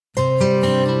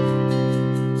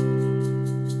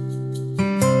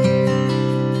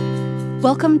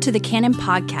Welcome to the Canon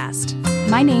Podcast.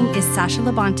 My name is Sasha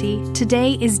Labonte.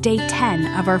 Today is day 10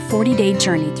 of our 40-day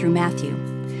journey through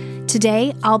Matthew.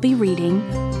 Today, I'll be reading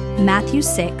Matthew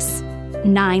 6,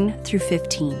 9 through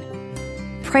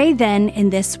 15. Pray then in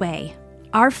this way,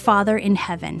 Our Father in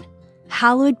heaven,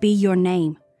 hallowed be your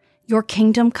name. Your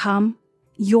kingdom come,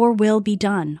 your will be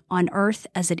done on earth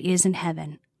as it is in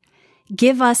heaven.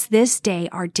 Give us this day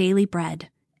our daily bread,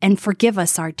 and forgive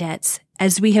us our debts,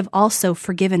 as we have also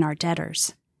forgiven our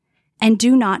debtors. And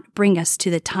do not bring us to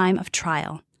the time of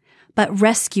trial, but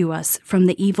rescue us from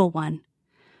the evil one.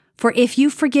 For if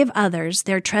you forgive others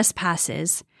their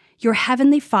trespasses, your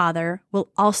heavenly Father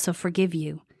will also forgive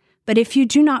you. But if you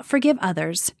do not forgive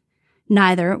others,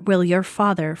 neither will your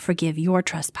Father forgive your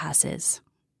trespasses.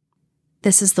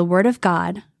 This is the word of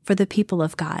God for the people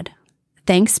of God.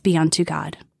 Thanks be unto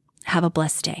God. Have a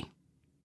blessed day.